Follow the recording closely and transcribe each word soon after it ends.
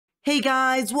Hey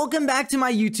guys, welcome back to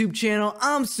my YouTube channel.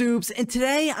 I'm Soops, and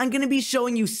today I'm going to be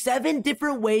showing you 7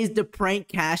 different ways to prank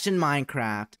Cash in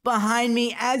Minecraft. Behind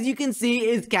me, as you can see,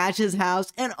 is Cash's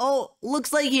house, and oh,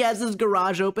 looks like he has his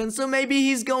garage open, so maybe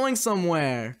he's going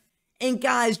somewhere. And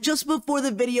guys, just before the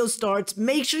video starts,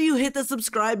 make sure you hit the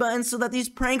subscribe button so that these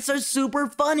pranks are super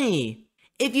funny.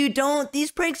 If you don't,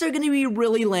 these pranks are going to be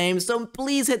really lame, so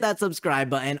please hit that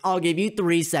subscribe button. I'll give you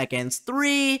 3 seconds.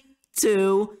 3,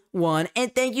 2, 1,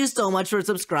 and thank you so much for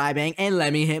subscribing, and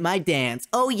let me hit my dance.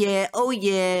 Oh yeah, oh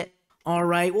yeah.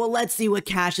 Alright, well let's see what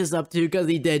Cash is up to, because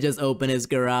he did just open his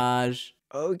garage.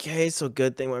 Okay, so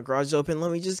good thing my garage is open.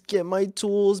 Let me just get my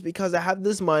tools because I have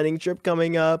this mining trip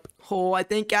coming up. Oh, I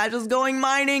think Cash is going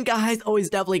mining, guys. Oh, he's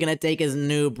definitely gonna take his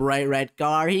new bright red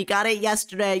car. He got it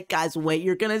yesterday. Guys, wait,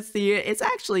 you're gonna see it. It's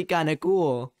actually kind of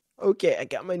cool. Okay, I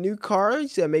got my new car.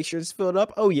 Just gotta make sure it's filled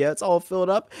up. Oh yeah, it's all filled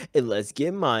up. And let's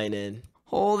get mining.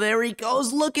 Oh, there he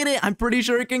goes. Look at it. I'm pretty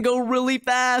sure it can go really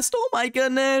fast. Oh my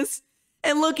goodness.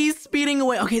 And look, he's speeding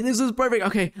away. Okay, this is perfect.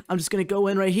 Okay, I'm just gonna go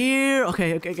in right here.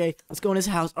 Okay. Let's go in his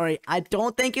house. All right, I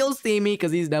don't think he'll see me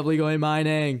because he's definitely going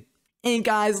mining. And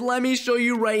guys, let me show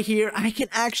you right here. I can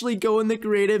actually go in the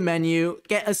creative menu,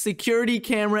 get a security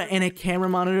camera and a camera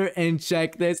monitor, and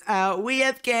check this out. We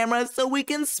have cameras so we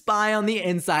can spy on the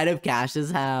inside of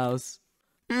Cash's house.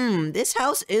 This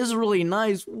house is really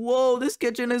nice. Whoa, this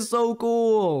kitchen is so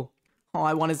cool. Oh,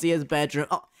 I want to see his bedroom.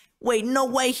 Oh, wait, no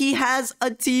way. He has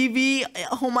a TV.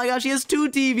 Oh my gosh, he has 2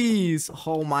 TVs.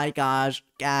 Oh my gosh.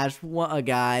 Gosh, what a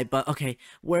guy. But okay,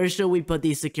 where should we put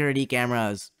these security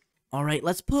cameras? All right,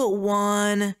 let's put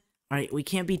one. All right, we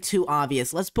can't be too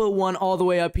obvious. Let's put one all the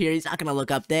way up here. He's not gonna look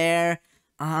up there.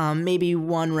 Maybe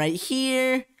one right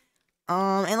here.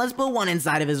 And let's put one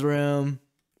inside of his room.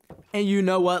 And you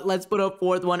know what? Let's put a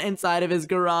 4th one inside of his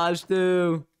garage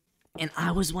too. And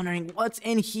I was wondering what's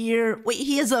in here. Wait,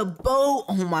 he has a boat.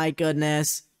 Oh my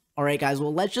goodness. All right, guys.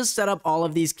 Well, let's just set up all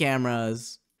of these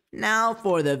cameras. Now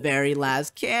for the very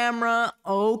last camera.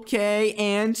 Okay,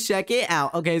 and check it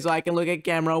out. Okay, so I can look at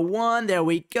camera 1. There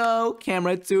we go.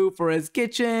 Camera 2 for his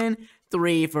kitchen.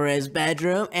 3 for his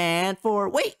bedroom. And 4.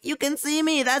 Wait, you can see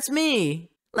me. That's me.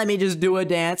 Let me just do a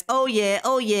dance. Oh yeah,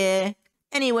 oh yeah.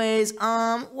 Anyways,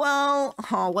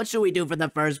 what should we do for the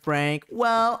first prank?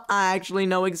 Well, I actually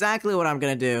know exactly what I'm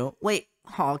gonna do. Wait,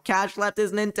 Cash left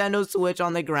his Nintendo Switch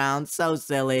on the ground. So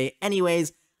silly.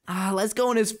 Anyways, let's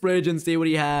go in his fridge and see what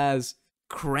he has.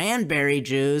 Cranberry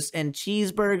juice and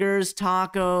cheeseburgers,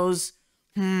 tacos.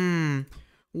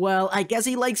 Well, I guess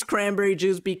he likes cranberry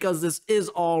juice because this is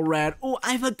all red. Oh,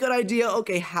 I have a good idea.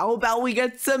 Okay, how about we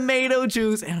get tomato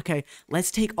juice? And okay,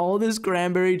 let's take all this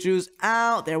cranberry juice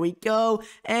out. There we go.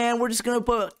 And we're just gonna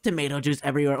put tomato juice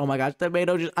everywhere. Oh my gosh,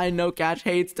 tomato juice. I know Cash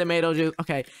hates tomato juice.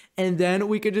 Okay, and then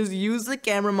we could just use the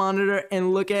camera monitor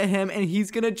and look at him, and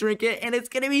he's gonna drink it, and it's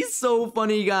gonna be so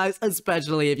funny, guys,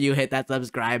 especially if you hit that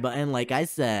subscribe button like I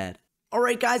said.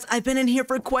 Alright guys, I've been in here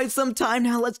for quite some time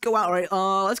now. Let's go out. Alright,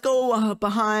 let's go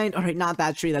behind. Alright, not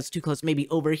that tree. That's too close. Maybe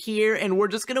over here. And we're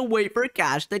just gonna wait for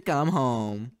Cash to come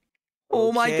home.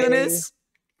 Oh my goodness.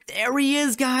 There he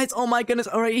is, guys. Oh my goodness.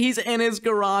 Alright, he's in his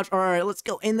garage. Alright, let's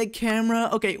go in the camera.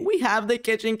 Okay, we have the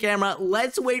kitchen camera.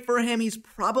 Let's wait for him. He's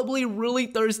probably really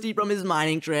thirsty from his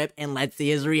mining trip. And let's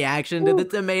see his reaction to the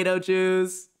tomato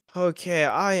juice. Okay,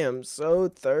 I am so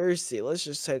thirsty. Let's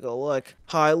just take a look.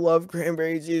 I love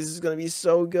cranberry juice. This is gonna be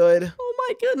so good. Oh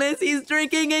my goodness, he's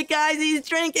drinking it, guys. He's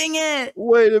drinking it.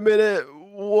 Wait a minute.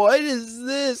 What is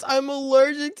this? I'm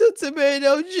allergic to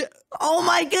tomato juice. Oh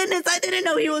my goodness, I didn't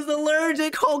know he was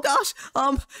allergic. Oh gosh.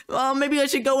 Maybe I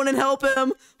should go in and help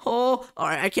him. Oh, all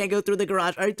right, I can't go through the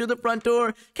garage. All right, through the front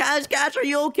door. Cash, are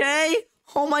you okay?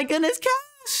 Oh my goodness,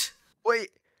 Cash.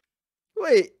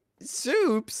 Wait.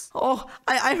 Soups? Oh,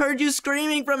 I heard you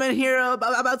screaming from in here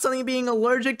about something being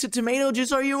allergic to tomato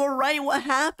juice. Are you alright? What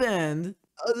happened?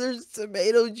 Oh, there's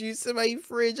tomato juice in my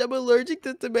fridge. I'm allergic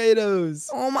to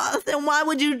tomatoes. Oh my, then why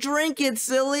would you drink it,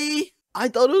 silly? I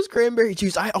thought it was cranberry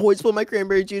juice. I always put my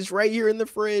cranberry juice right here in the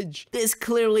fridge. This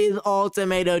clearly is all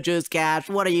tomato juice, Cash.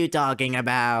 What are you talking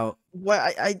about? What?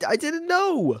 I didn't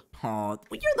know. Oh,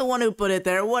 you're the one who put it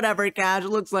there. Whatever, Cash.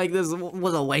 Looks like this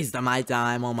was a waste of my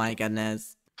time. Oh my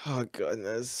goodness. Oh,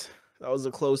 goodness. That was a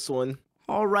close one.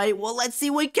 Alright, well, let's see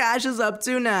what Cash is up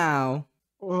to now.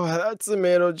 Oh, that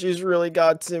tomato juice really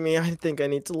got to me. I think I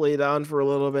need to lay down for a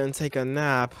little bit and take a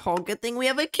nap. Oh, good thing we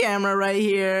have a camera right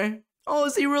here. Oh,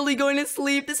 is he really going to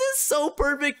sleep? This is so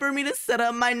perfect for me to set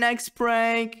up my next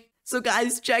prank. So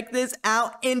guys, check this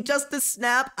out. In just a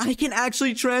snap, I can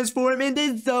actually transform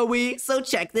into Zoey. So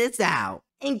check this out.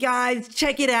 And guys,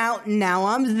 check it out. Now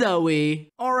I'm Zoey.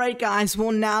 Alright guys,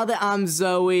 well now that I'm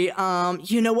Zoey,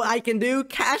 you know what I can do?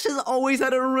 Cash has always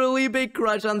had a really big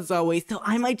crush on Zoey, so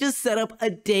I might just set up a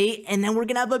date and then we're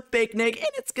gonna have a picnic and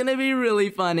it's gonna be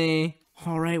really funny.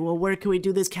 Alright, well where can we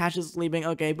do this? Cash is sleeping.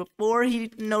 Okay, before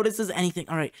he notices anything.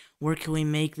 Alright, where can we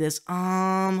make this?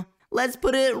 Let's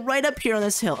put it right up here on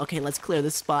this hill. Okay, let's clear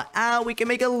this spot out. We can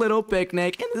make a little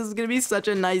picnic and this is gonna be such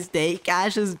a nice date.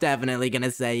 Cash is definitely gonna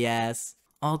say yes.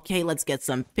 Okay, let's get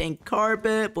some pink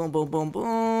carpet. Boom, boom, boom,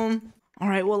 boom. All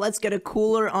right, well, let's get a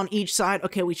cooler on each side.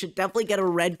 Okay, we should definitely get a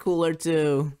red cooler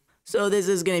too. So this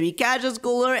is gonna be Cash's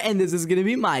cooler, and this is gonna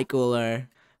be my cooler.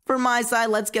 For my side,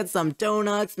 let's get some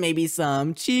donuts, maybe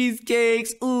some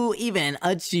cheesecakes, ooh, even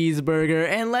a cheeseburger,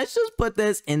 and let's just put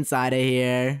this inside of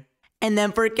here. And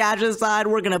then for Cash's side,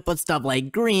 we're gonna put stuff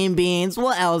like green beans.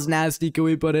 What else nasty can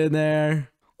we put in there?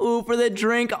 Ooh, for the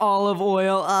drink, olive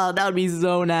oil. That would be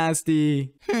so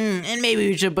nasty. And maybe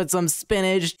we should put some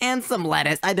spinach and some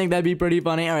lettuce. I think that'd be pretty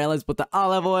funny. All right, let's put the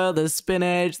olive oil, the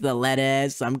spinach, the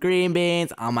lettuce, some green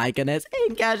beans. Oh my goodness.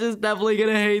 Hey, Cash is definitely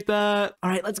gonna hate that.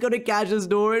 All right, let's go to Cash's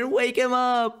door and wake him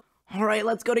up. All right,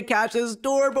 let's go to Cash's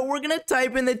door, but we're gonna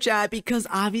type in the chat because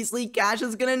obviously Cash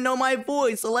is gonna know my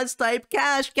voice. So let's type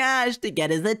Cash, Cash to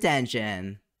get his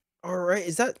attention. All right,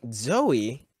 is that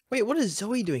Zoey? Wait, what is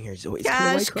Zoey doing here? Zoey's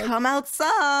Cash, come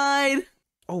outside.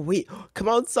 Oh, wait, come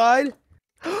outside?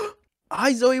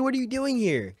 Hi, Zoey, what are you doing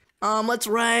here? Let's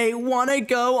write, wanna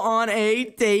go on a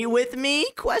date with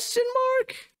me? Question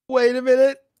mark? Wait a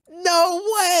minute. No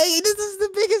way! This is the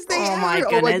biggest thing ever! Oh my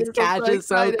goodness, Cash is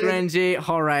so excited. cringy.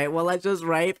 Alright, well, let's just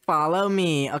write, follow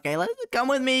me. Okay, let's come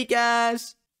with me,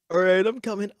 Cash. Alright, I'm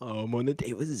coming. Oh, I'm on a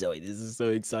date with Zoey. This is so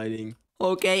exciting.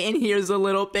 Okay, and here's a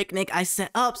little picnic I set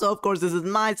up. So, of course, this is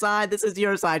my side. This is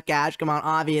your side, Cash. Come on,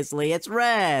 obviously, it's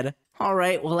red. All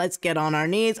right, well, let's get on our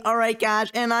knees. All right, Cash,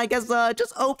 and I guess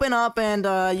just open up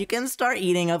and you can start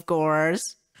eating, of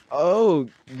course. Oh,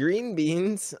 green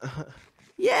beans?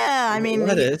 Yeah, I mean,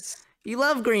 lettuce. you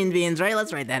love green beans, right?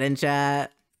 Let's write that in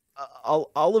chat.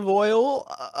 Olive oil?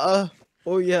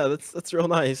 Oh, yeah, that's real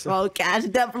nice. Well, Cash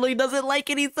definitely doesn't like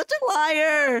it. He's such a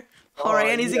liar. All right,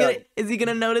 and is he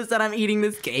gonna notice that I'm eating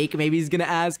this cake? Maybe he's gonna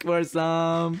ask for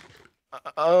some.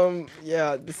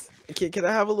 Yeah. Can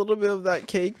I have a little bit of that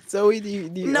cake, Zoey? Do you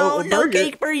No, no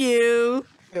cake for you.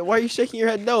 Wait, why are you shaking your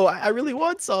head? No, I really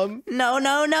want some. No,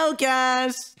 no, no,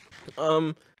 Cash.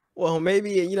 Well,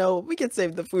 maybe we can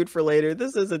save the food for later.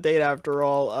 This is a date after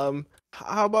all.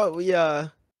 How about we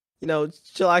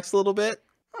chillax a little bit?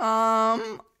 All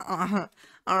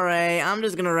right, I'm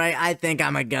just gonna write, I think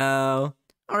I'm a go.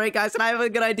 All right, guys, and I have a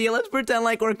good idea. Let's pretend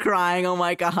like we're crying. Oh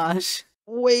my gosh.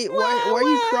 Wait, why are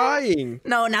you crying?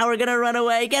 No, now we're gonna run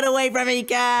away. Get away from me,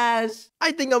 Cash.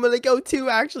 I think I'm gonna go too,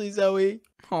 actually, Zoey.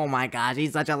 Oh my gosh,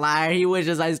 he's such a liar. He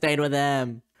wishes I stayed with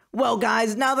him. Well,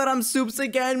 guys, now that I'm Soops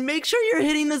again, make sure you're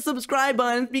hitting the subscribe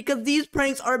button because these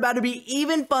pranks are about to be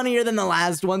even funnier than the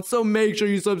last one. So make sure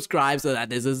you subscribe so that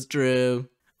this is true.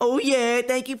 Oh yeah,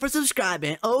 thank you for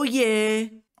subscribing. Oh yeah.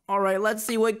 Alright, let's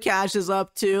see what Cash is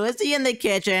up to. Is he in the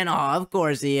kitchen? Oh, of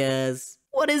course he is.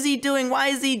 What is he doing? Why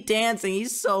is he dancing?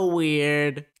 He's so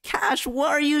weird. Cash,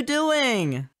 what are you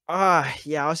doing?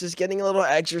 Yeah, I was just getting a little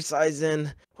exercise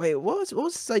in. Wait, what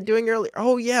was I doing earlier?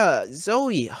 Oh yeah,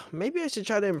 Zoey. Maybe I should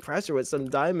try to impress her with some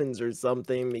diamonds or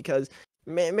something because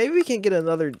maybe we can get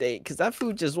another date because that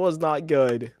food just was not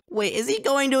good. Wait, is he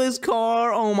going to his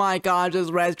car? Oh my gosh,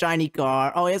 his red shiny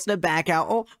car. Oh, he has to back out.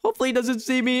 Oh, hopefully he doesn't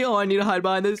see me. Oh, I need to hide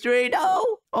behind this tree.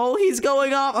 No. Oh, he's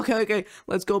going off. Okay.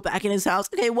 Let's go back in his house.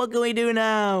 Okay, what can we do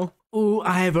now? Ooh,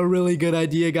 I have a really good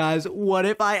idea, guys. What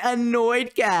if I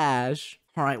annoyed Cash?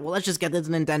 All right, well, let's just get this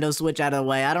Nintendo Switch out of the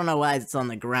way. I don't know why it's on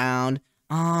the ground.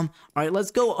 All right, let's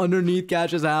go underneath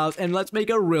Cash's house and let's make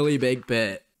a really big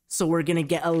pit. So we're gonna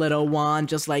get a little wand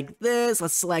just like this.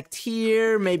 Let's select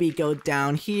here, maybe go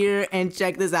down here, and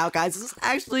check this out, guys. This is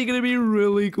actually gonna be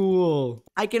really cool.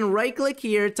 I can right click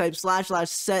here, type /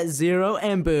 set 0,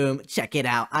 and boom, check it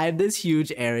out. I have this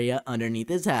huge area underneath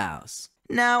his house.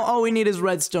 Now all we need is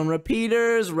redstone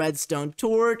repeaters, redstone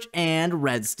torch, and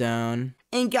redstone.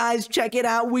 And guys, check it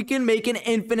out. We can make an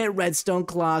infinite redstone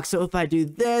clock. So if I do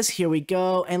this, here we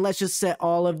go. And let's just set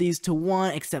all of these to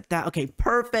 1 except that. Okay,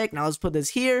 perfect. Now let's put this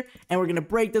here. And we're going to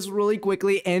break this really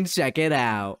quickly and check it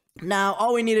out. Now,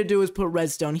 all we need to do is put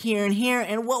redstone here and here.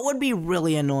 And what would be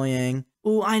really annoying?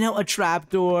 Ooh, I know, a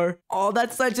trapdoor. Oh,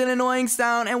 that's such an annoying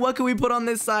sound. And what can we put on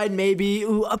this side? Maybe,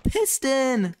 ooh, a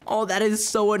piston. Oh, that is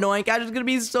so annoying. Cash is gonna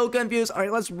be so confused. All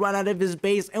right, let's run out of his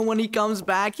base. And when he comes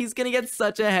back, he's gonna get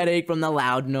such a headache from the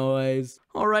loud noise.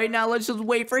 All right, now let's just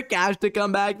wait for Cash to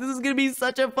come back. This is gonna be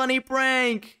such a funny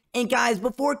prank. And guys,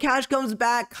 before Cash comes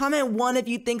back, comment 1 if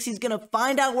you think he's gonna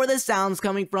find out where the sound's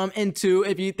coming from, and 2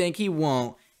 if you think he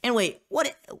won't. And wait,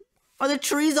 what? Are the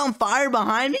trees on fire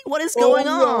behind me? What is going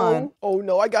on? Oh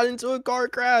no, I got into a car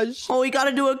crash. Oh, we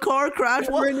gotta do a car crash?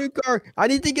 What? Brand new car. I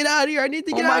need to get out of here. I need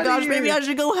to get out of here. Oh my gosh, maybe I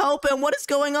should go help him. What is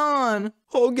going on?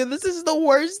 Oh god, this is the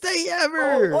worst day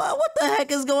ever. Oh, what the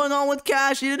heck is going on with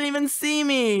Cash? He didn't even see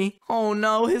me. Oh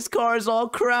no, his car's all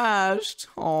crashed.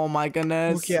 Oh my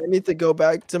goodness. Okay, I need to go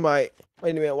back to my...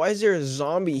 Wait a minute, why is there a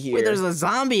zombie here? Wait, there's a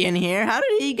zombie in here? How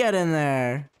did he get in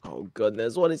there? Oh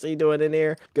goodness, what is he doing in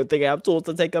here? Good thing I have tools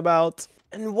to take him out.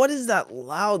 And what is that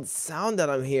loud sound that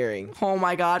I'm hearing? Oh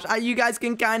my gosh, you guys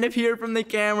can kind of hear from the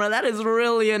camera. That is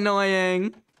really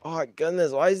annoying. Oh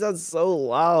goodness, why is that so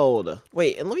loud?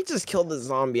 Wait, and let me just kill the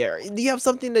zombie. Do you have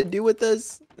something to do with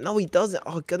this? No, he doesn't.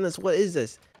 Oh goodness, what is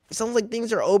this? It sounds like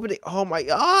things are opening. Oh my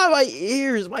god, my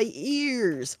ears, my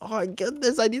ears. Oh my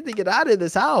goodness, I need to get out of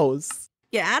this house.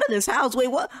 Get out of this house. Wait,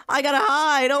 what? I gotta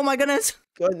hide. Oh my goodness.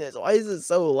 Goodness, why is it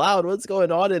so loud? What's going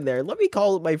on in there? Let me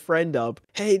call my friend up.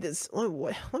 Hey,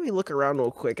 let me look around real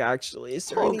quick, actually. Is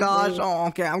there Oh anything gosh. Oh,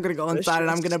 okay. I'm gonna go inside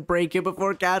and I'm gonna break it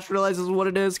before Cash realizes what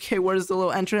it is. Okay, where's the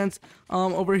little entrance?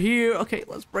 Over here. Okay,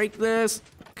 let's break this.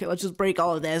 Okay, let's just break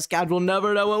all of this. Cash will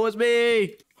never know what was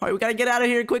me. All right, we gotta get out of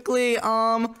here quickly.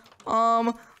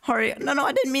 Hurry. No,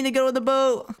 I didn't mean to go to the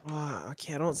boat.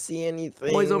 Okay, I don't see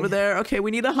anything. Boy's over there. Okay,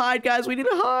 we need to hide, guys. We need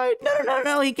to hide.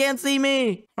 No, he can't see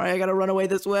me. All right, I gotta run away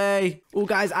this way. Oh,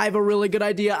 guys, I have a really good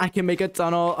idea. I can make a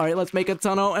tunnel. All right, let's make a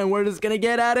tunnel, and we're just gonna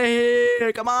get out of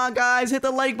here. Come on, guys. Hit the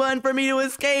like button for me to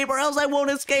escape, or else I won't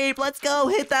escape. Let's go.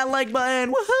 Hit that like button.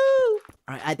 Woohoo!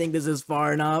 All right, I think this is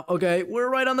far enough. Okay, we're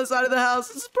right on the side of the house.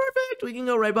 This is perfect. We can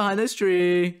go right behind this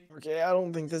tree. Okay, I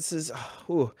don't think this is...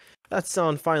 Ooh, that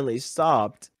sound finally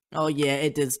stopped. Oh, yeah,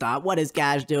 it did stop. What is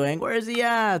Cash doing? Where is he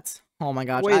at? Oh my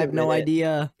gosh, Wait I a have no minute.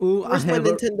 idea. Ooh, Where's my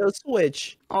Nintendo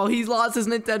Switch? Oh, he's lost his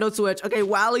Nintendo Switch. Okay,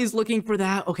 while he's looking for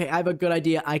that, okay, I have a good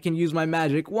idea. I can use my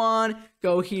magic wand,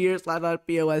 go here, slide out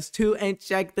POS2, and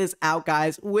check this out,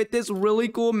 guys. With this really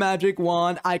cool magic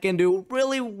wand, I can do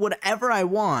really whatever I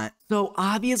want. So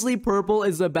obviously purple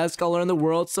is the best color in the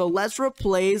world, so let's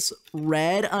replace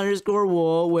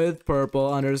red_wool with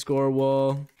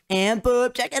purple_wool. And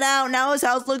boop, check it out. Now his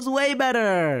house looks way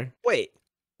better. Wait,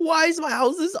 why is my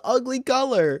house this ugly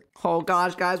color? Oh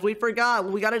gosh, guys, we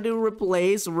forgot. We gotta do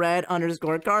replace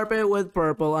red_carpet with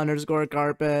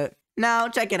purple_carpet. Now,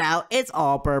 check it out. It's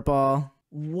all purple.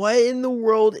 What in the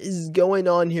world is going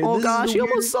on here? Oh This gosh, is he the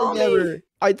almost weirdest saw thing me. ever.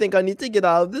 I think I need to get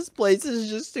out of this place. This is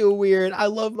just too weird. I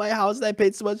love my house that I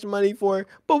paid so much money for,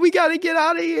 but we gotta get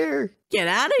out of here. Get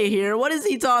out of here. What is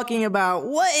he talking about?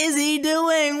 What is he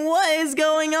doing? What is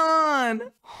going on?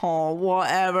 Oh,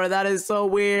 whatever. That is so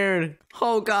weird.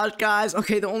 Oh, gosh, guys.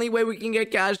 Okay, the only way we can get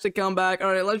Cash to come back.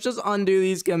 All right, let's just undo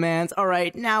these commands. All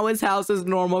right, now his house is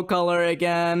normal color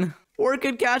again. Where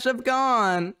could Cash have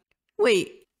gone?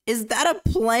 Wait, is that a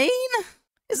plane?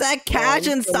 Is that Cash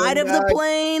he's inside coming of the back.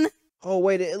 plane? Oh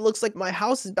wait, it looks like my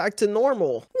house is back to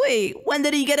normal. Wait, when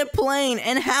did he get a plane?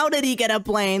 And how did he get a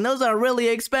plane? Those are really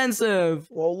expensive.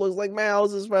 Well, it looks like my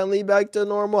house is finally back to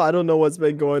normal. I don't know what's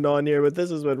been going on here, but this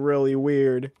has been really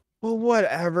weird. Well,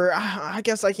 whatever. I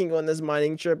guess I can go on this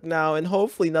mining trip now, and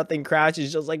hopefully nothing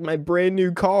crashes, just like my brand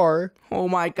new car. Oh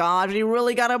my gosh, he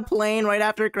really got a plane right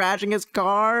after crashing his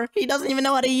car? He doesn't even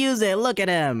know how to use it. Look at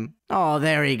him. Oh,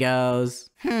 there he goes.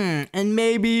 And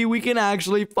maybe we can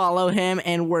actually follow him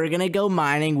and we're gonna go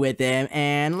mining with him.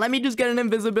 And let me just get an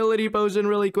invisibility potion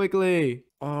really quickly.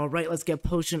 All right, let's get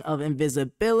potion of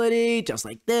invisibility, just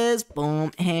like this.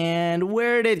 Boom. And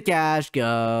where did Cash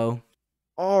go?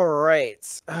 All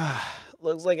right.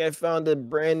 Looks like I found a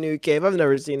brand new cave. I've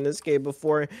never seen this cave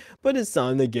before, but it's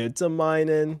time to get to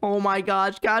mining. Oh my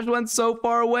gosh, Cash went so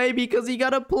far away because he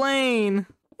got a plane.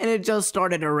 And it just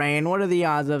started to rain. What are the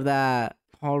odds of that?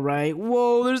 All right.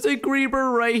 Whoa, there's a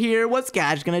creeper right here. What's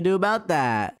Cash gonna do about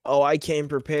that? Oh, I came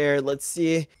prepared. Let's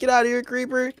see. Get out of here,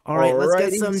 creeper. All right, let's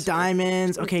get some Alrighty.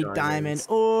 diamonds. Okay, diamond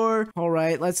ore. All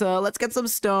right, let's get some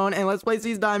stone and let's place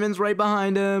these diamonds right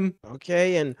behind him.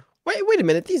 Okay, and wait a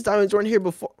minute. These diamonds weren't here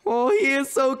before. Oh, he is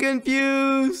so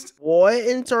confused. What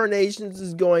in tarnations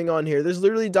is going on here? There's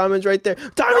literally diamonds right there.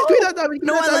 Diamonds, give me that diamond. give me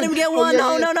No, that I let diamond. him get Oh, one.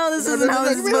 yeah, yeah. No, this isn't how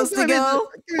this is give me that supposed to go. diamond.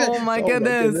 Give me that. Oh my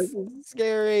goodness. This is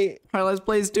scary. All right, let's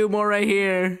place 2 more right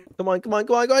here. Come on.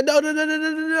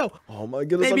 No. Oh my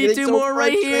goodness. Maybe I'm getting 2 more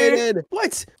right here. frustrated.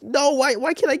 What? No,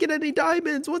 why can't I get any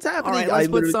diamonds? What's happening? All right, let's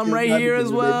I put literally some threw right diamonds here and as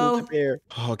they both well. disappear.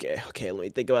 Okay, let me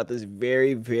think about this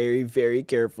very, very, very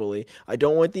carefully. I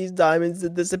don't want these diamonds to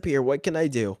disappear. What can I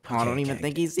do? I don't even Okay.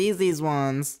 think he sees these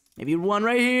ones. Maybe one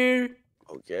right here.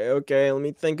 Okay. Let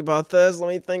me think about this. Let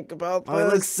me think about Oh, it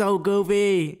looks this. so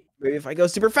goofy. Maybe if I go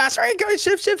super fast. All right, go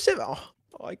shift.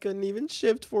 Oh, I couldn't even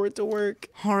shift for it to work.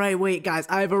 All right, wait, guys,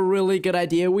 I have a really good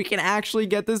idea. We can actually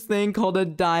get this thing called a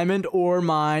diamond ore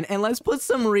mine, and let's put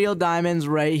some real diamonds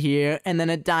right here, and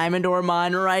then a diamond ore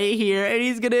mine right here, and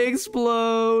he's gonna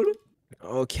explode.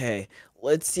 Okay,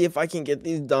 let's see if I can get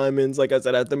these diamonds. Like I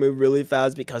said, I have to move really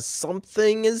fast because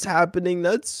something is happening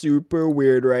that's super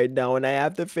weird right now, and I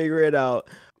have to figure it out.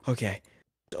 Okay,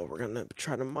 so we're gonna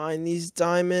try to mine these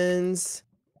diamonds.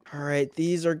 All right,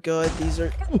 these are good. These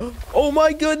are... Oh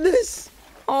my goodness!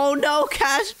 Oh no,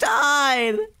 Cash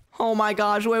died. Oh my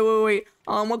gosh, wait.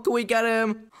 What can we get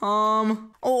him?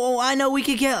 I know we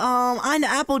could get, I know,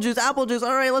 apple juice.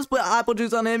 All right, let's put apple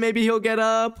juice on him. Maybe he'll get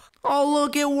up. Oh,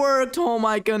 look, it worked. Oh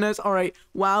my goodness. All right,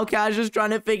 while Cash is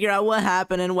trying to figure out what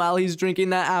happened and while he's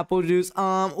drinking that apple juice,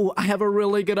 I have a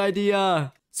really good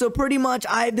idea. So pretty much,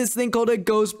 I have this thing called a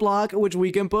ghost block, which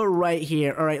we can put right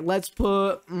here. All right, let's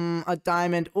put a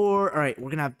diamond ore. All right, we're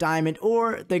gonna have diamond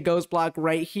ore, the ghost block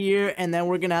right here, and then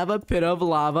we're gonna have a pit of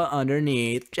lava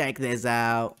underneath. Check this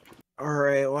out. All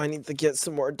right, well, I need to get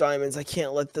some more diamonds. I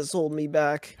can't let this hold me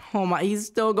back. Oh my, he's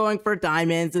still going for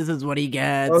diamonds. This is what he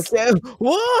gets. Okay.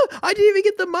 Whoa! I didn't even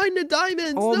get the mine to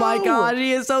diamonds. Oh my No! gosh,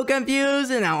 he is so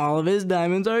confused, and now all of his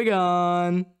diamonds are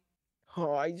gone.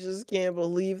 Oh, I just can't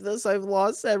believe this. I've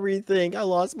lost everything. I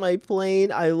lost my plane.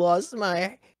 I lost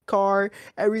my car.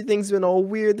 Everything's been all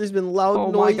weird. There's been loud Oh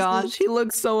noises. my gosh, he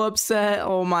looks so upset.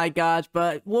 Oh my gosh,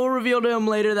 but we'll reveal to him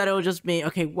later that it was just me.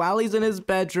 Okay, while he's in his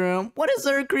bedroom, what is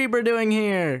our creeper doing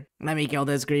here? Let me kill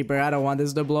this creeper. I don't want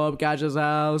this to blow up Cash's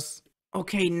house.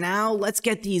 Okay, now let's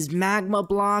get these magma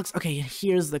blocks. Okay,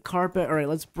 here's the carpet. All right,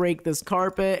 let's break this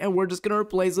carpet, and we're just gonna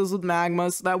replace this with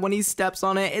magma so that when he steps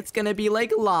on it, it's gonna be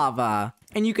like lava.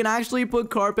 And you can actually put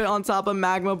carpet on top of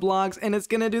magma blocks, and it's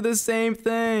gonna do the same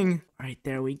thing. All right,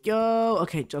 there we go.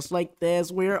 Okay, just like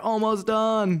this, we're almost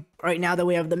done. All right, now that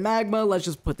we have the magma, let's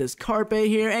just put this carpet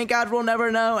here, and God will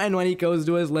never know. And when he goes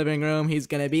to his living room, he's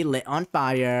gonna be lit on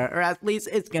fire, or at least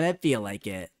it's gonna feel like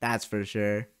it. That's for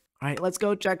sure. All right, let's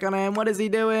go check on him. What is he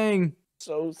doing?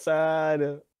 So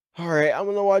sad. All right, I'm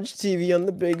gonna watch TV on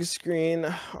the big screen.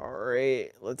 All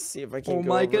right, let's see if I can. Oh go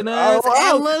my over. goodness!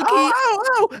 Ow, And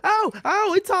look,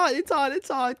 ow! It's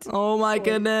hot! Oh my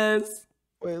goodness!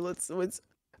 Wait, let's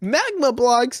magma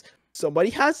blocks. Somebody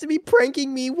has to be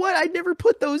pranking me. What? I never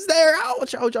put those there.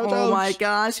 Ouch! Oh my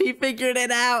gosh, he figured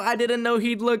it out. I didn't know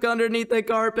he'd look underneath the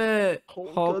carpet.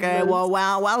 Oh, Okay, goodness. well,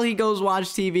 while he goes watch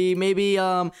TV, maybe,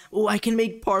 I can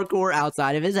make parkour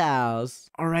outside of his house.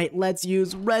 All right, let's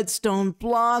use redstone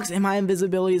blocks. And my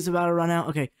invisibility is about to run out.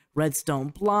 Okay, redstone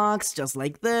blocks, just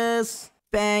like this.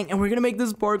 Bang, and we're gonna make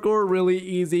this parkour really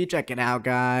easy. Check it out,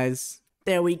 guys.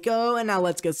 There we go, and now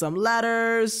let's get some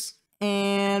ladders.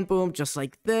 And boom, just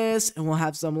like this. And we'll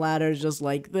have some ladders just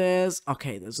like this.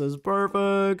 Okay, this is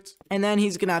perfect. And then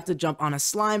he's gonna have to jump on a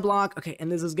slime block. Okay,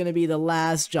 and this is gonna be the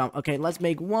last jump. Okay, let's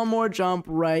make one more jump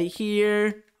right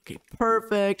here. Okay,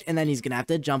 perfect. And then he's gonna have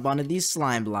to jump onto these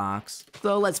slime blocks.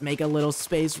 So let's make a little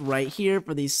space right here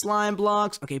for these slime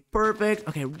blocks. Okay, perfect.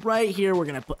 Okay, right here, we're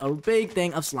gonna put a big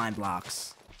thing of slime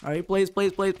blocks. All right, place.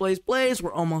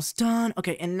 We're almost done.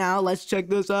 Okay, and now let's check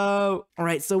this out. All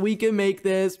right, so we can make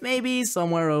this maybe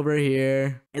somewhere over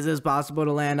here. Is this possible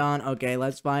to land on? Okay,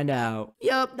 let's find out.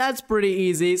 Yup, that's pretty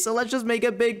easy. So let's just make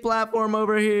a big platform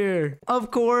over here.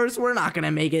 Of course, we're not gonna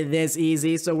make it this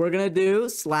easy. So we're gonna do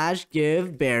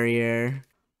 /give barrier.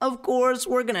 Of course,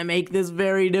 we're gonna make this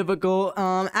very difficult.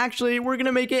 Actually, we're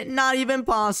gonna make it not even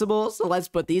possible. So let's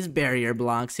put these barrier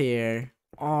blocks here.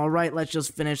 Alright, let's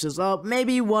just finish this up.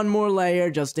 Maybe one more layer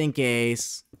just in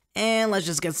case. And let's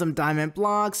just get some diamond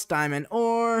blocks, diamond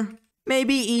ore.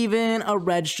 Maybe even a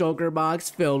red shulker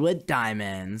box filled with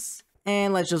diamonds.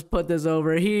 And let's just put this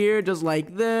over here just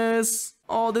like this.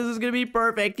 Oh, this is gonna be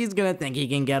perfect. He's gonna think he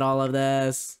can get all of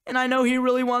this. And I know he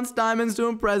really wants diamonds to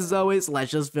impress Zoey, so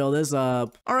let's just fill this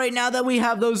up. Alright, now that we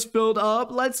have those filled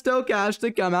up, let's tell Cash to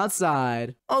come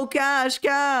outside. Oh,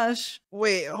 Cash!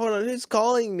 Wait, hold on. Who's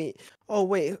calling me? Oh,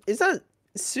 wait. Is that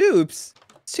Soops?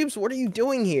 Soops, what are you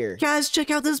doing here? Cash, check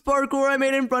out this parkour I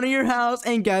made in front of your house,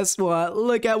 and guess what?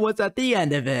 Look at what's at the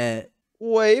end of it.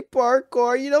 Wait,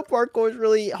 parkour. You know parkour is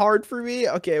really hard for me.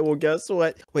 Okay, well, guess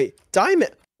what? Wait,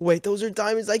 diamond. Wait, those are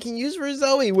diamonds I can use for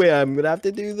Zoey. Wait, I'm gonna have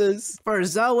to do this. For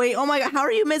Zoey? Oh my god, how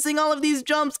are you missing all of these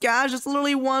jumps, Cash? It's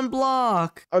literally one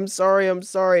block. I'm sorry.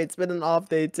 It's been an off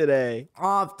day today.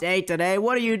 Off day today?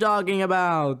 What are you talking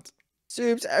about?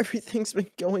 Soops, everything's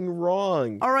been going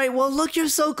wrong. Alright, well look, you're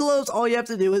so close. All you have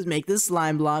to do is make this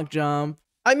slime block jump.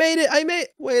 I made it.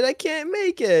 Wait, I can't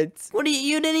make it. What do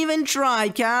you didn't even try,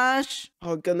 Cash.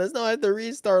 Oh goodness, now I have to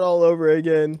restart all over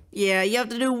again. Yeah, you have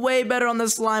to do way better on the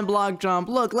slime block jump.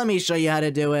 Look, let me show you how to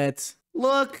do it.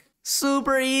 Look,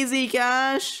 super easy,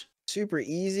 Cash. Super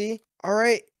easy. All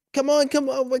right, come on, come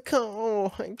on, but come.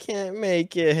 Oh, I can't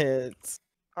make it.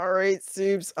 All right,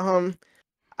 Soups.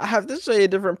 I have to show you a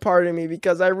different part of me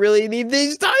because I really need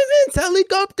these diamonds.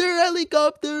 Helicopter,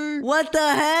 helicopter. What the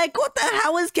heck?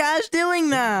 How is Cash doing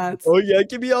that? Oh yeah,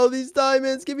 give me all these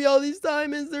diamonds. Give me all these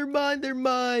diamonds. They're mine. They're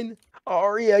mine.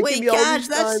 Oh yeah, give Wait, me all Cash,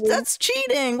 these diamonds. that's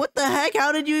cheating. What the heck?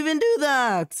 How did you even do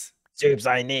that? Soups,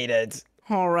 I need it.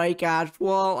 All right, Cash.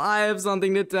 Well, I have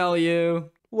something to tell you.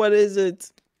 What is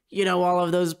it? You know all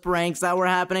of those pranks that were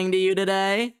happening to you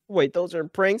today? Wait, those are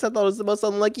pranks? I thought it was the most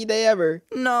unlucky day ever.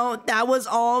 No, that was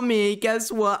all me.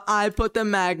 Guess what? I put the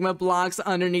magma blocks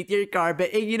underneath your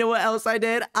carpet. And you know what else I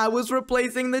did? I was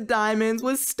replacing the diamonds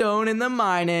with stone in the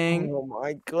mining. Oh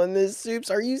my goodness, Soups,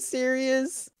 are you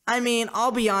serious? I mean,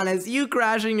 I'll be honest, you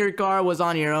crashing your car was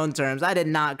on your own terms. I did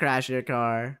not crash your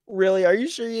car. Really? Are you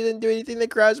sure you didn't do anything to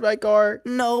crash my car?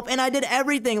 Nope, and I did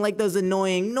everything like those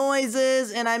annoying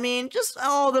noises, and I mean, just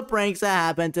all the pranks that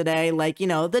happened today, like, you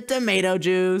know, the tomato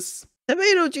juice.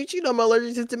 Tomato juice? You know I'm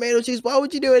allergic to tomato juice. Why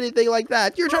would you do anything like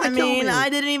that? You're trying to kill me. I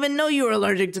didn't even know you were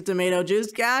allergic to tomato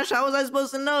juice, Cash. How was I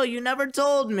supposed to know? You never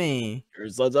told me. You're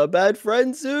such a bad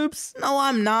friend, Soups. No,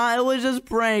 I'm not. It was just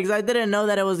pranks. I didn't know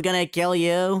that it was gonna kill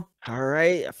you.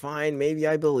 Alright, fine. Maybe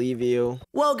I believe you.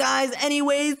 Well, guys,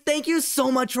 anyways, thank you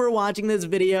so much for watching this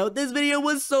video. This video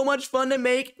was so much fun to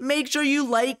make. Make sure you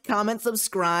like, comment,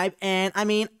 subscribe, and I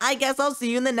mean, I guess I'll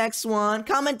see you in the next one.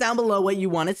 Comment down below what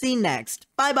you want to see next.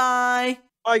 Bye-bye.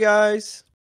 Bye, guys.